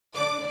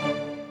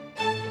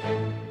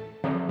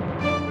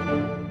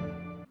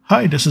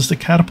Hi, this is the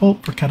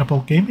Katapult for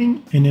Katapult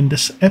Gaming, and in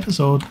this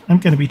episode, I'm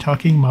going to be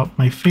talking about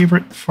my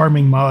favorite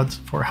farming mods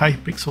for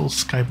Hypixel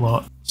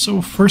Skyblock.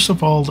 So first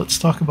of all, let's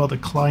talk about the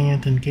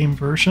client and game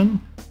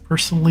version.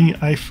 Personally,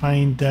 I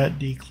find that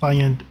the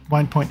client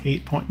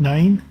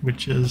 1.8.9,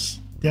 which is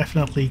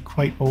definitely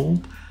quite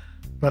old,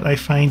 but I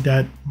find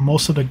that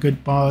most of the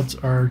good mods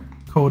are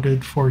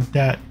coded for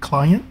that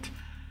client.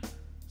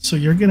 So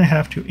you're going to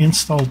have to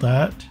install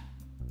that.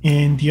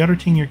 And the other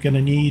thing you're going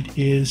to need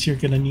is you're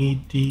going to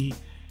need the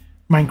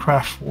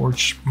Minecraft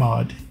Forge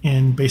mod,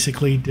 and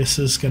basically this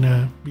is going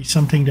to be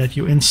something that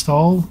you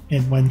install,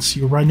 and once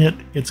you run it,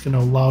 it's going to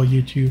allow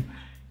you to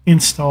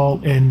install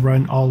and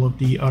run all of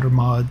the other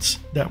mods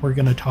that we're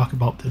going to talk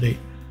about today.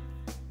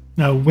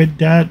 Now with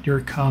that, there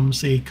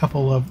comes a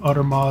couple of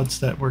other mods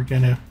that we're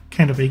going to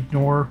kind of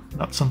ignore,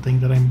 not something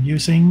that I'm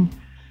using.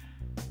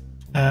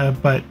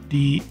 But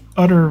the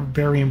other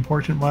very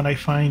important one I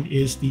find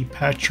is the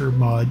Patcher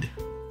mod.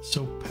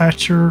 So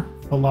Patcher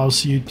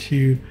allows you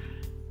to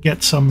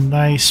get some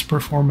nice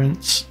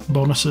performance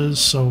bonuses.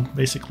 So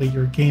basically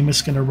your game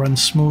is going to run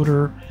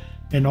smoother,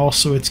 and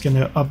also it's going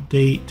to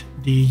update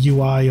the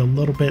UI a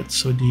little bit.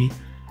 So the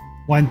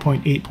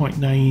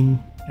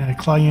 1.8.9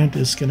 client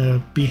is going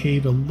to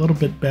behave a little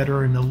bit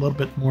better and a little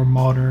bit more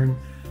modern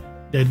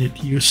than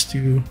it used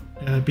to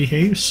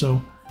behave.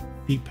 So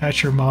the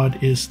Patcher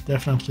mod is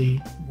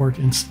definitely worth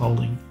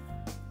installing.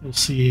 You'll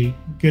see a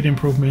good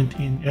improvement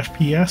in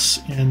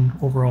FPS and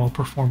overall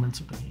performance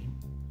of the game.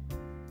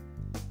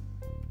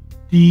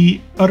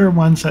 The other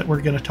ones that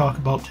we're going to talk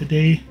about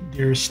today,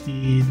 there's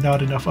the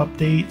Not Enough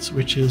updates,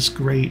 which is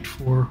great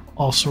for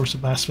all sorts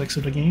of aspects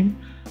of the game,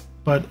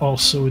 but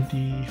also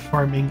the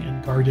farming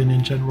and garden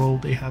in general.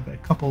 They have a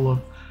couple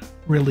of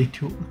really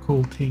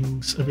cool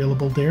things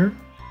available there.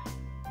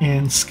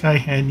 And Sky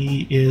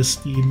Honey is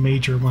the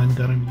major one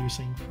that I'm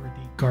using for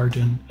the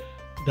garden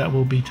that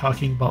we'll be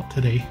talking about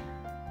today.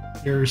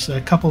 There's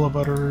a couple of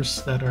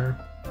others that are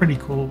pretty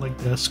cool, like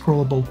the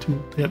scrollable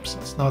tooltips.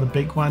 It's not a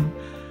big one,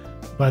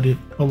 but it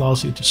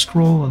allows you to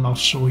scroll, and I'll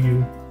show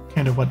you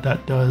kind of what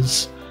that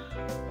does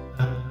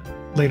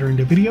later in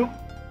the video.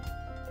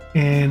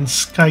 And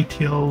Sky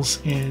Tales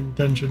and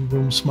Dungeon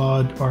Rooms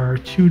mod are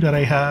two that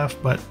I have,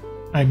 but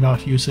I'm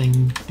not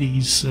using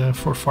these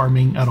for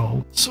farming at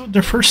all. So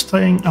the first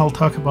thing I'll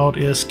talk about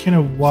is kind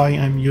of why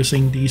I'm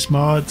using these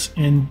mods,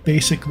 and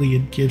basically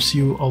it gives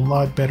you a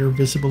lot better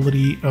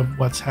visibility of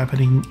what's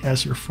happening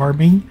as you're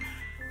farming.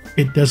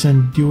 It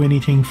doesn't do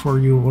anything for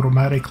you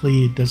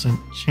automatically, it doesn't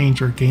change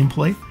your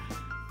gameplay,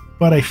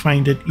 but I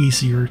find it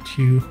easier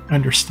to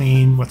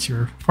understand what's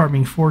your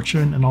farming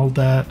fortune and all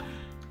that,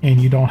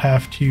 and you don't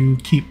have to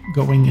keep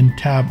going in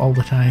tab all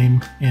the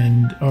time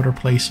and other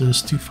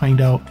places to find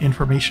out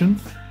information.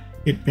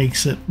 It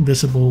makes it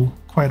visible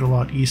quite a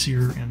lot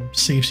easier and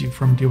saves you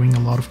from doing a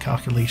lot of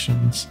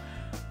calculations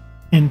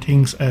and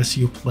things as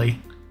you play.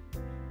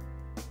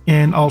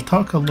 And I'll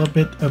talk a little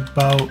bit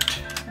about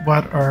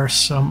what are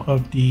some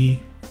of the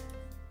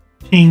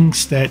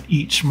things that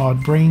each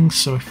mod brings.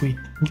 So if we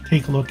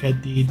take a look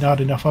at the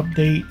Not Enough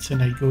updates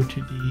and I go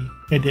to the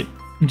edit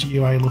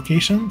GUI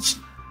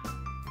locations,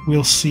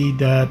 we'll see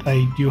that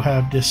I do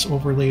have this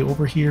overlay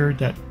over here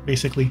that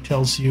basically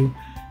tells you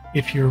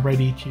if you're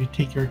ready to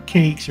take your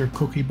cakes, your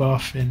cookie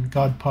buff and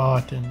god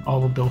pot and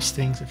all of those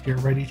things, if you're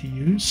ready to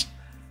use.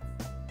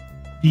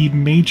 The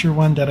major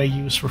one that I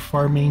use for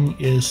farming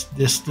is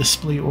this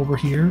display over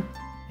here,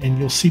 and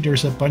you'll see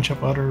there's a bunch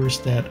of others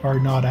that are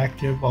not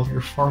active while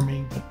you're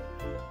farming, but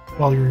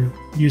while you're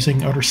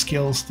using other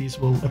skills, these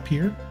will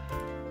appear.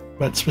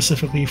 But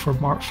specifically for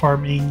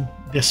farming,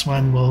 this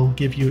one will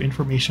give you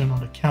information on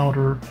the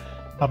counter,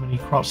 how many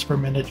crops per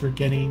minute you're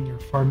getting, your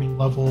farming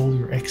level,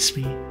 your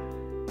XP,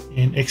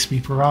 and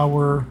XP per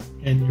hour,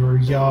 and your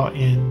yaw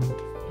and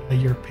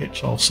your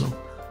pitch also.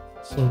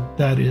 So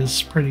that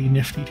is pretty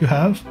nifty to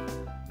have.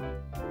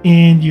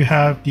 And you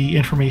have the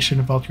information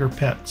about your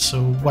pet,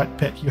 so what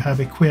pet you have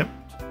equipped,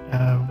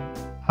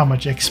 how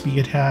much XP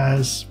it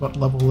has, what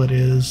level it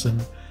is, and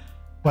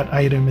what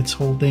item it's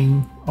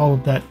holding. All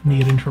of that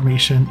neat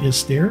information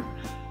is there.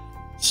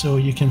 So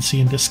you can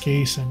see in this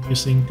case I'm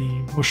using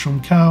the mushroom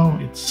cow.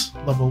 It's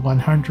level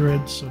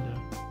 100, so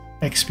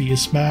the XP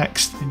is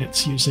maxed, and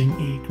it's using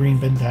a green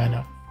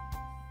bandana.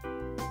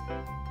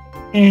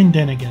 And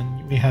then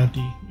again, we have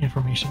the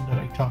information that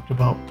I talked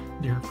about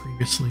there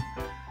previously.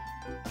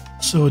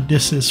 So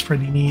this is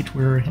pretty neat,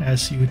 where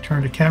as you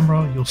turn the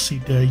camera, you'll see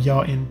the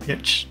yaw and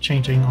pitch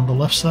changing on the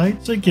left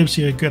side. So it gives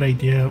you a good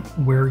idea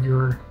where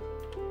you're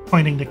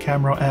pointing the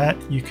camera at.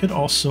 You could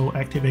also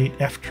activate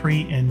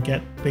F3 and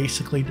get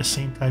basically the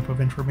same type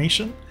of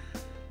information,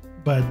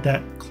 but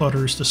that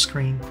clutters the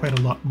screen quite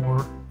a lot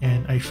more,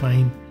 and I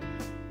find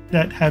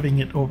that having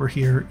it over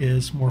here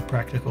is more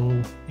practical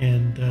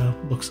and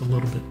looks a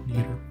little bit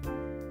neater.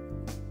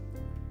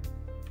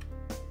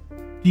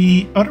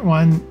 The other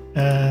one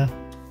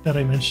that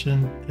I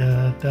mentioned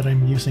that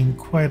I'm using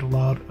quite a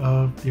lot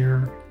of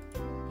their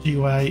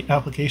GUI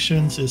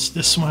applications is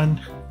this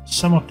one.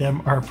 Some of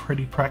them are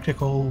pretty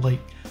practical, like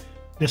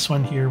this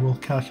one here will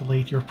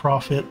calculate your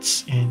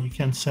profits, and you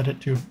can set it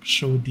to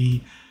show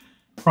the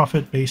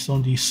profit based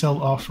on the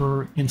sell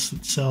offer,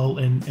 instant sell,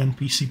 and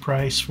NPC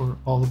price for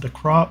all of the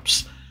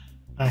crops.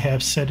 I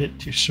have set it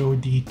to show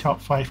the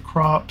top 5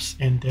 crops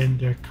and then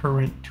the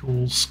current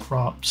tools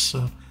crops.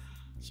 So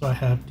I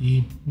have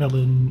the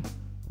melon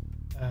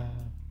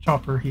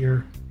chopper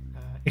here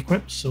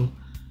equipped, so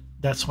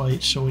that's why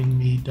it's showing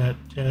me that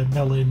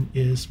melon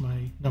is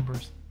my number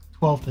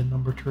 12th and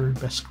number 3rd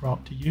best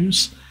crop to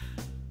use.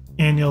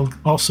 And it'll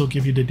also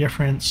give you the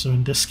difference. So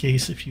in this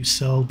case, if you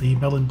sell the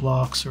melon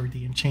blocks or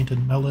the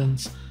enchanted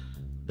melons,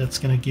 that's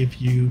going to give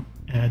you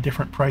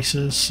different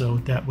prices, so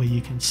that way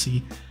you can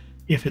see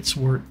if it's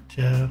worth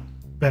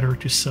better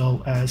to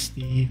sell as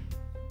the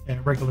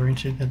regular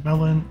enchanted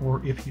melon,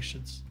 or if you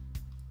should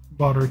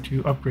bother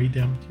to upgrade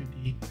them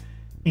to the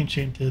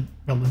enchanted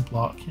melon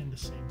block, and the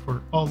same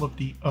for all of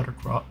the other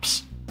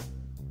crops.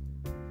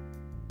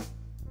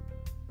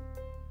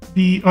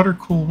 The other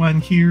cool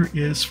one here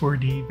is for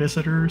the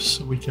visitors.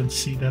 So we can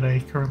see that I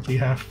currently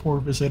have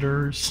 4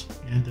 visitors,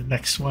 and the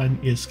next one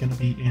is going to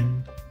be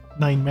in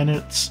 9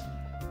 minutes.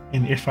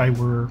 And if I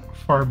were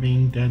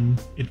farming, then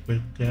it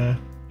would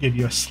give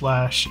you a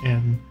slash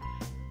and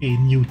a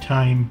new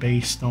time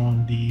based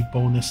on the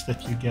bonus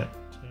that you get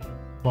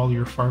while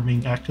you're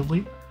farming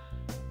actively.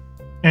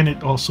 And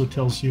it also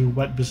tells you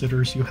what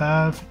visitors you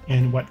have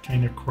and what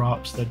kind of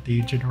crops that they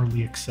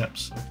generally accept.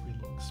 So if we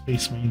look,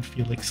 Space Marine,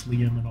 Felix,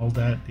 Liam, and all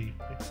that, they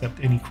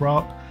accept any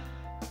crop.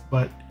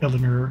 But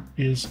Eleanor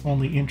is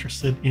only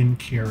interested in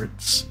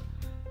carrots.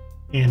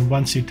 And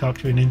once you talk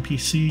to an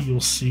NPC,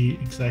 you'll see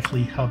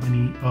exactly how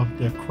many of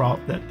the crop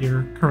that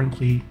they're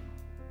currently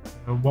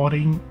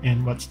wanting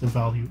and what's the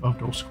value of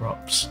those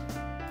crops.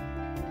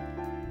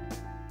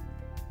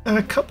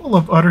 A couple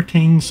of other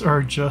things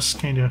are just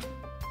kind of,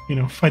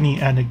 funny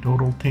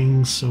anecdotal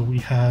things. So we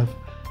have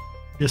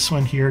this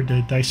one here,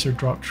 the dicer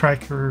drop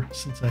tracker,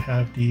 since I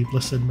have the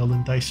Blessed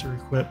Melon dicer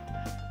equipped,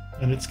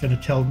 and it's going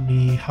to tell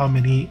me how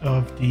many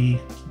of the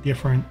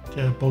different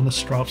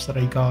bonus drops that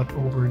I got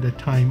over the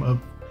time of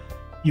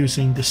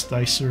using this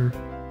dicer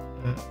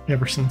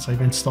ever since I've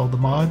installed the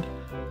mod.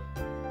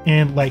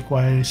 And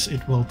likewise,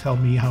 it will tell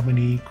me how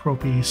many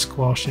Cropy,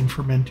 Squash, and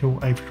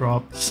Fermento I've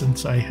dropped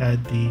since I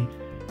had the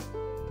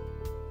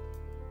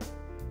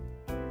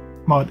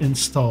mod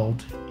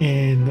installed.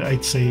 And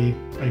I'd say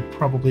I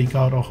probably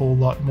got a whole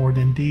lot more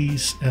than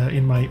these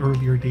in my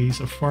earlier days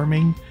of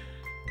farming,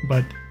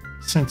 but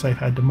since I've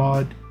had the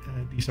mod,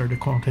 these are the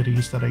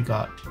quantities that I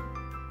got.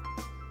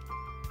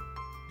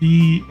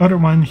 The other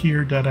one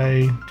here that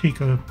I take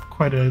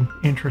quite an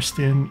interest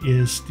in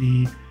is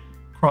the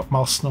crop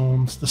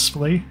milestones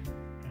display.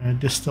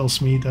 This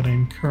tells me that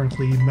I'm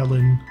currently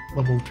melon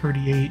level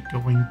 38,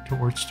 going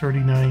towards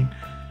 39,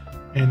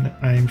 and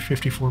I'm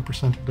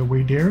 54% of the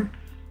way there.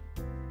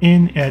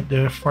 And at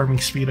the farming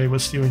speed I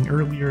was doing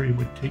earlier, it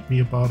would take me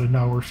about an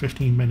hour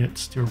 15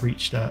 minutes to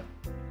reach that.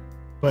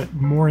 But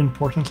more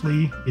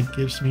importantly, it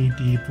gives me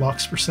the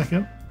blocks per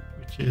second,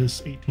 which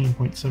is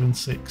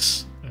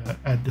 18.76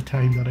 at the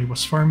time that I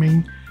was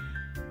farming.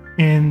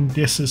 And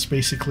this is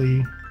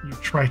basically, you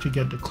try to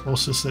get the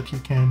closest that you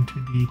can to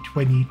the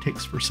 20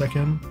 ticks per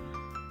second,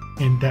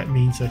 and that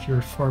means that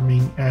you're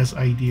farming as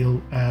ideal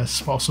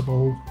as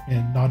possible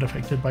and not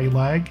affected by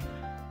lag.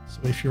 So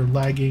if you're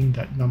lagging,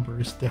 that number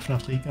is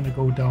definitely going to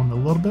go down a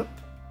little bit.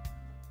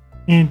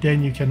 And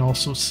then you can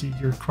also see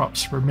your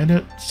crops per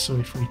minute. So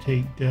if we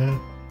take the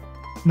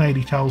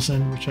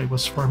 90,000, which I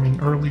was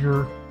farming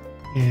earlier,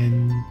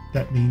 and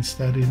that means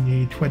that in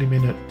a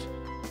 20-minute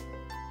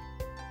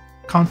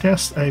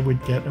contest, I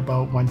would get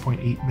about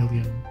 1.8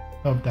 million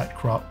of that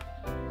crop.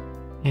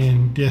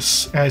 And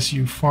this, as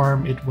you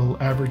farm, it will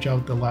average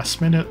out the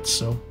last minute.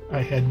 So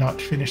I had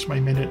not finished my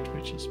minute,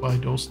 which is why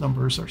those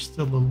numbers are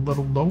still a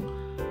little low.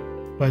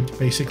 But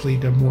basically,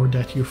 the more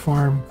that you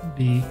farm,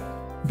 the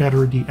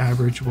better the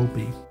average will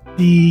be.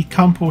 The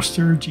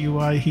composter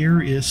GUI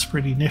here is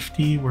pretty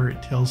nifty, where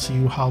it tells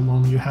you how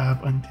long you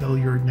have until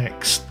your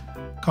next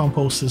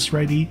compost is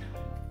ready.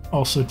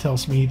 Also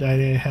tells me that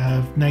I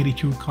have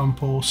 92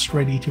 compost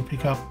ready to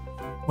pick up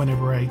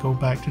whenever I go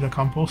back to the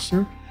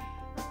composter,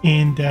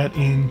 and that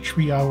in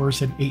 3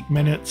 hours and 8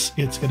 minutes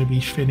it's going to be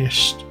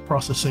finished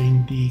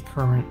processing the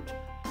current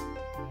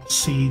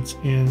seeds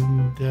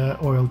and the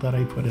oil that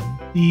I put in.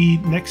 The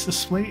next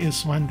display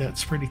is one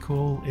that's pretty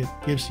cool. It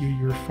gives you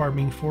your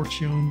farming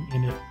fortune,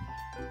 and it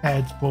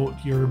adds both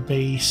your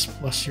base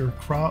plus your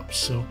crops.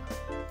 So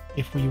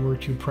if we were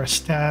to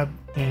press tab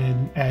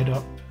and add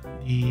up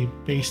the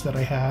base that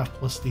I have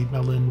plus the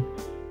melon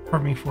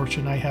farming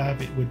fortune I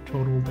have, it would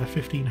total the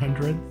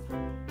 1500.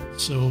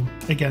 So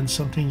again,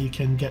 something you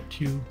can get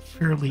to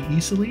fairly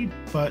easily,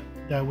 but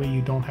that way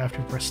you don't have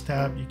to press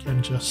tab. You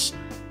can just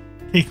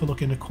take a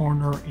look in the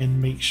corner and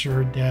make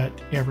sure that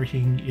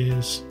everything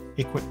is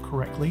equipped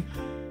correctly.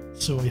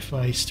 So if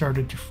I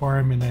started to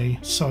farm and I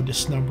saw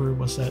this number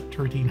was at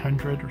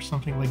 1300 or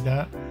something like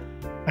that,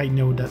 I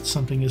know that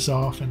something is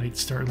off, and I'd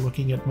start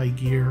looking at my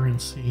gear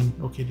and seeing,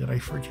 okay, did I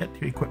forget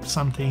to equip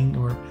something,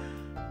 or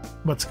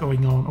what's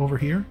going on over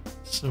here.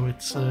 So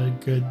it's a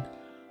good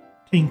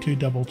thing to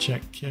double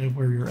check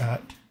where you're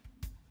at.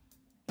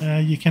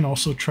 You can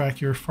also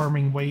track your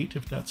farming weight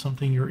if that's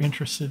something you're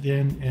interested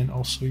in, and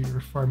also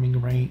your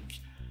farming rank,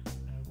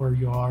 where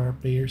you are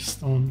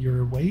based on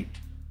your weight.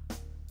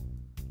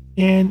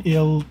 And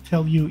it'll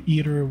tell you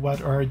either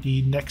what are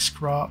the next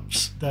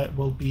crops that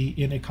will be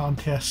in a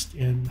contest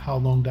and how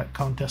long that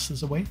contest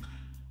is away,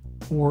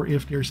 or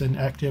if there's an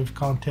active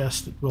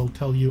contest, it will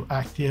tell you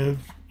active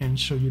and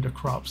show you the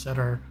crops that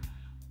are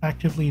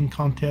actively in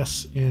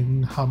contests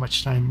and how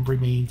much time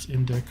remains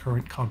in the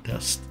current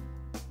contest.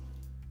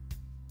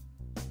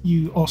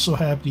 You also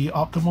have the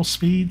optimal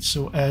speed,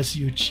 so as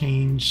you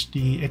change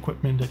the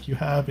equipment that you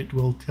have, it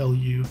will tell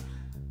you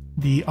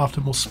the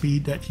optimal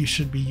speed that you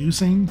should be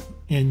using,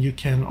 and you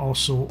can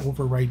also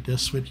override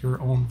this with your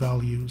own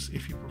values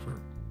if you prefer.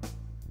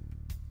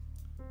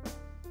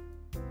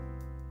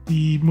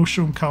 The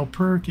mushroom cow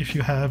perk, if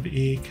you have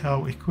a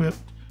cow equipped,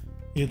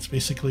 it's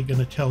basically going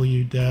to tell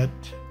you that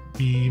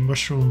the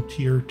mushroom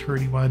tier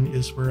 31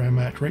 is where I'm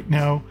at right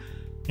now,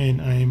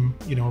 and I'm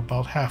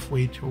about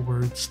halfway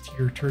towards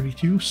tier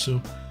 32,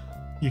 so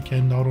you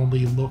can not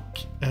only look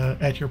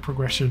at your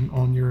progression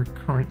on your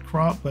current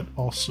crop, but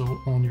also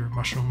on your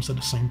mushrooms at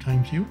the same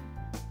time too.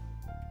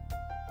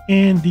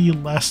 And the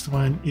last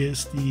one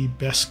is the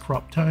best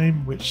crop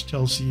time, which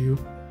tells you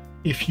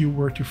if you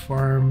were to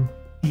farm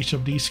each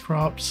of these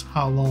crops,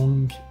 how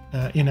long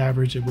in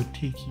average it would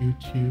take you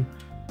to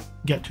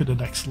get to the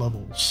next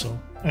level. So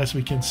as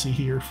we can see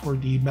here, for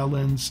the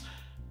melons,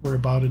 we're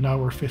about an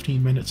hour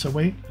 15 minutes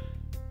away,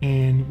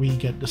 and we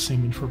get the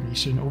same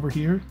information over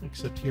here,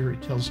 except here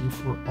it tells you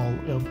for all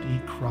of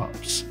the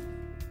crops.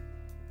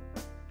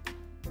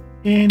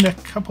 And a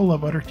couple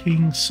of other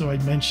things. So I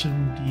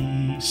mentioned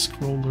the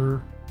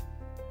scroller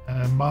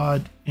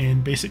mod,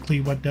 and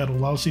basically what that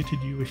allows you to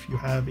do if you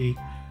have a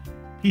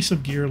piece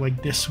of gear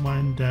like this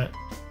one that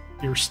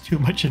there's too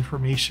much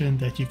information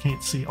that you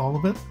can't see all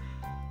of it.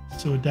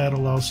 So that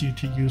allows you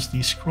to use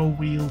the scroll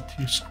wheel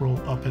to scroll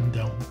up and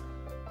down.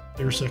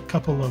 There's a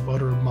couple of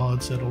other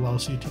mods that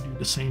allows you to do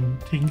the same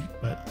thing,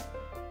 but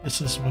this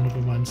is one of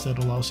the ones that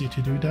allows you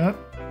to do that.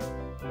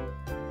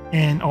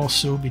 And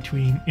also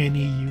between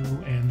NEU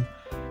and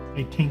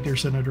I think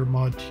there's another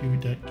mod too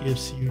that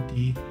gives you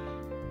the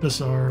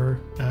bizarre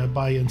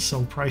buy and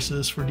sell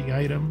prices for the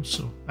items.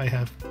 So I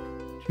have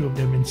two of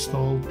them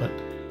installed, but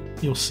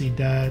you'll see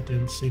that,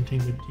 and same thing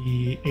with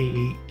the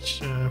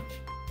AH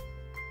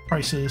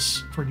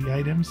prices for the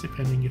items,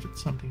 depending if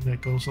it's something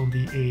that goes on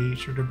the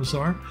AH or the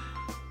bazaar.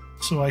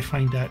 So I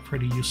find that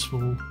pretty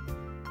useful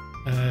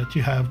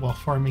to have while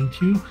farming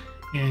too,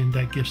 and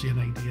that gives you an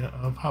idea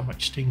of how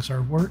much things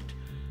are worth.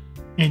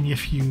 And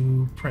if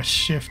you press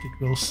shift,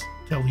 it will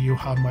tell you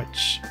how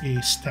much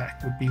a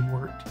stack would be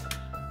worth.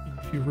 And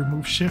if you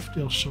remove shift,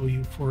 it'll show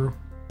you for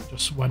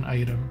just one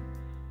item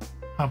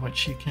how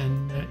much you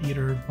can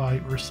either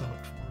buy or sell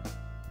it for.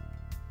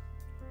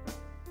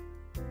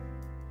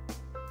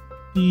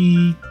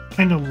 The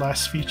kind of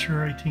last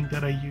feature I think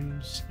that I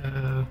use,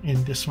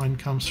 and this one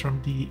comes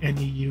from the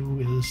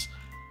NEU, is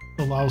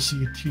allows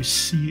you to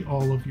see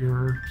all of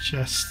your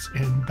chests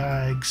and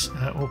bags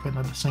open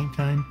at the same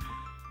time.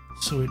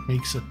 So it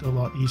makes it a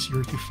lot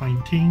easier to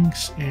find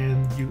things,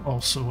 and you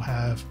also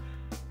have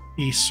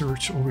a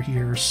search over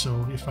here.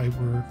 So if I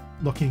were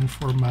looking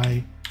for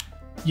my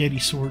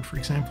Yeti sword, for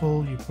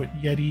example, you put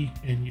Yeti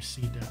and you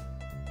see that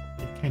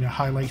it kind of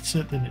highlights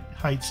it and it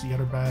hides the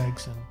other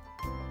bags, and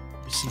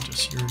you see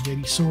just your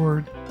Yeti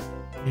sword.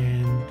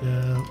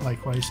 And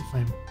likewise, if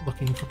I'm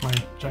looking for my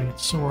giant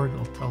sword,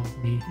 it'll tell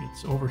me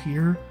it's over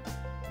here.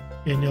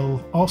 And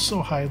it'll also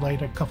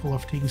highlight a couple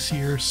of things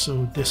here.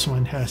 So this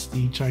one has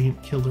the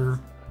giant killer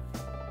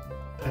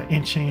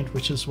enchant,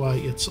 which is why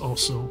it's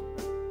also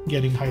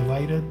getting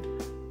highlighted.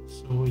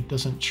 So it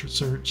doesn't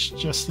search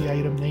just the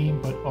item name,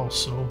 but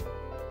also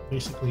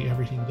basically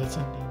everything that's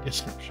in the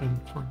description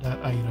for that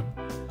item.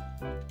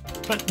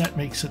 But that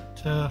makes it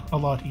a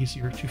lot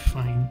easier to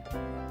find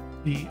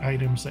the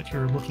items that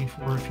you're looking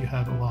for if you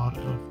have a lot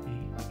of the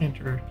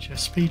enter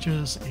chest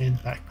pages and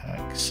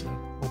backpacks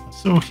open.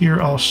 So here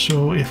I'll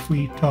show, if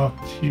we talk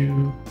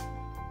to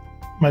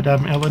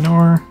Madame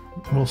Eleanor,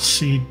 we'll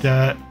see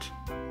that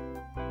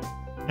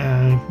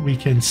we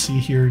can see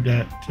here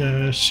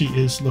that she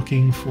is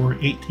looking for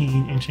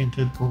 18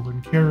 enchanted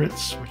golden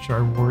carrots, which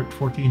are worth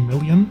 14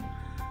 million.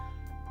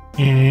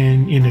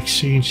 And in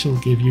exchange, she'll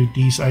give you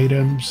these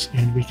items,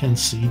 and we can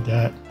see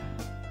that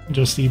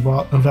just the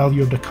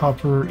value of the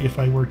copper, if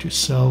I were to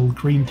sell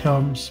green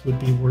tums, would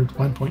be worth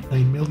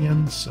 1.9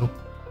 million. So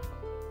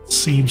it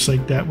seems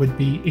like that would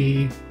be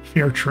a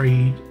fair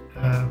trade,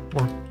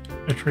 or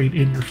a trade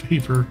in your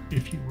favor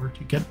if you were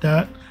to get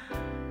that.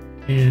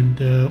 And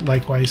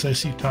likewise,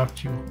 as you talk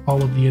to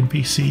all of the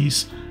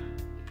NPCs,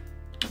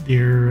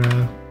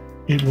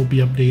 it will be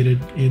updated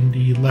in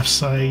the left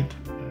side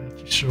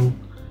to show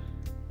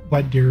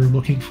what they're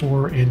looking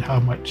for and how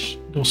much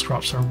those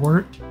crops are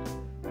worth.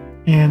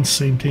 And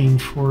same thing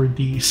for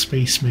the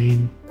space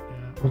main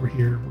over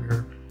here,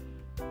 where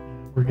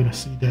we're going to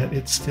see that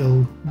it's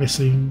still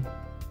missing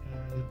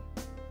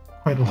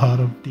quite a lot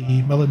of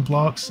the melon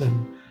blocks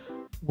and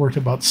worth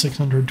about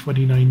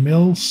 629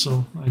 mils,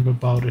 so I'm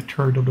about a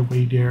third of the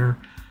way there,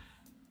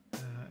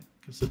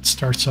 because it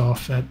starts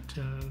off at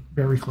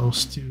very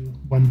close to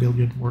 1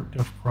 billion worth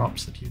of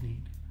crops that you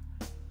need.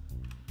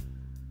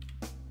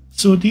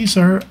 So these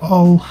are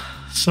all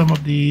some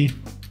of the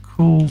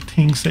cool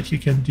things that you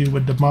can do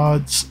with the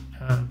mods.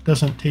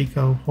 Doesn't take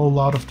a whole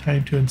lot of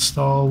time to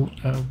install.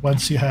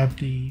 Once you have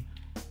the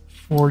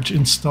Forge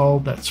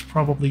installed, that's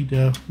probably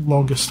the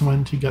longest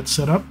one to get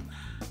set up.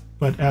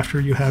 But after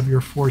you have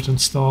your Forge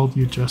installed,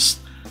 you just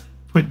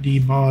put the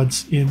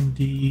mods in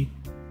the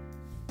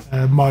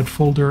mod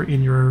folder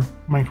in your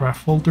Minecraft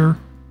folder.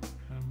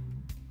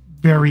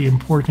 Very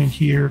important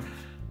here,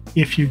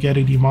 if you get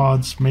any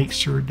mods, make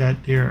sure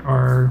that there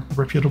are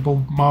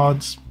reputable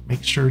mods.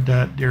 Make sure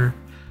that they're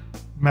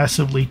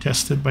massively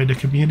tested by the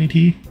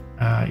community.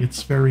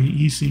 It's very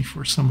easy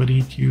for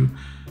somebody to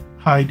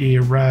hide a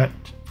rat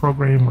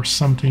program or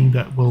something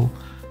that will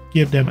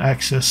give them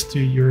access to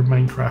your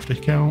Minecraft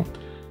account.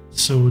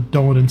 So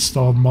don't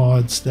install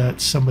mods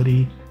that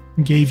somebody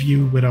gave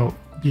you without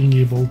being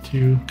able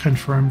to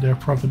confirm their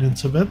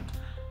provenance of it.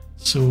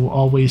 So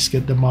always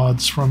get the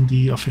mods from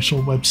the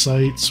official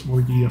websites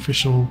or the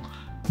official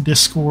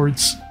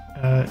Discords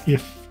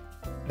if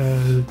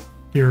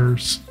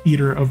there's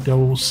either of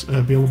those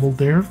available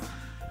there.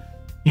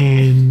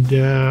 And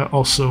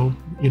also,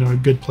 you know, a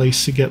good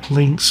place to get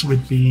links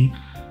would be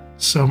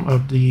some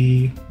of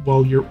the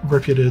your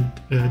reputed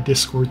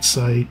Discord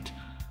site.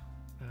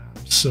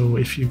 So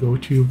if you go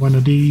to one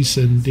of these,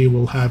 and they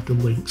will have the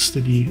links to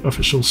the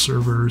official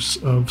servers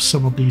of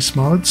some of these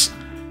mods,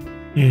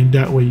 and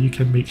that way you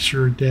can make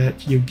sure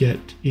that you get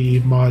a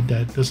mod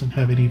that doesn't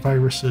have any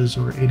viruses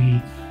or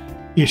any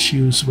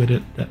issues with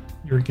it, that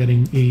you're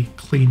getting a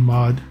clean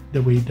mod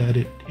the way that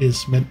it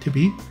is meant to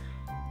be.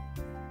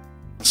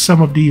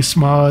 Some of these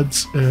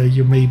mods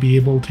you may be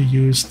able to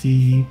use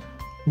the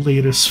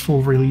latest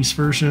full release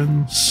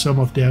version. Some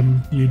of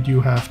them you do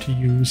have to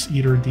use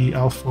either the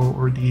alpha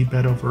or the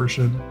beta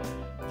version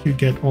to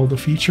get all the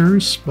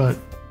features, but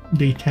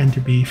they tend to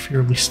be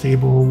fairly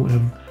stable,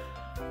 and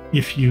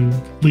if you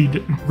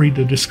read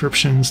the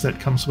descriptions that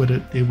comes with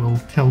it, they will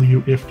tell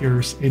you if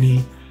there's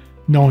any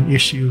known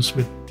issues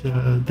with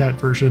that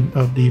version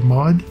of the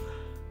mod.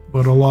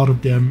 But a lot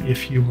of them,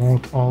 if you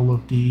want all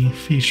of the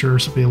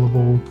features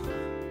available,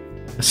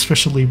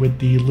 especially with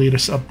the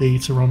latest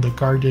updates around the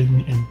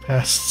garden and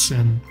pests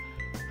and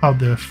how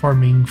the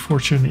farming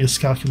fortune is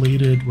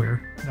calculated,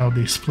 where now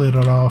they split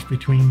it off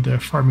between the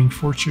farming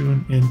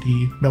fortune and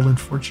the melon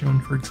fortune,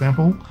 for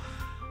example.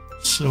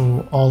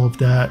 So all of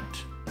that,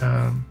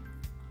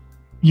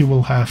 you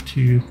will have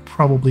to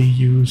probably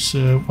use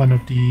one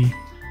of the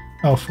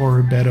alpha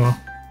or beta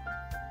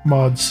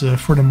mods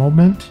for the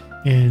moment,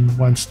 and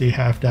once they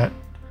have that,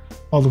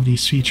 all of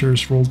these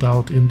features rolled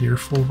out in their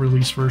full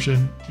release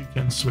version, you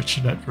can switch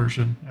to that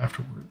version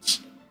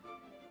afterwards.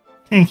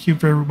 Thank you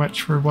very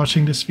much for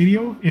watching this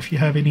video. If you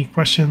have any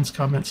questions,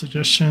 comments,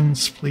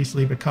 suggestions, please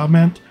leave a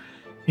comment.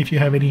 If you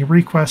have any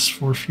requests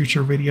for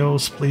future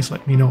videos, please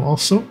let me know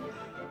also.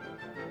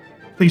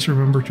 Please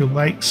remember to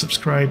like,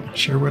 subscribe,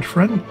 share with a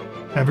friend.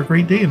 Have a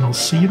great day, and I'll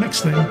see you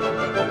next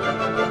time.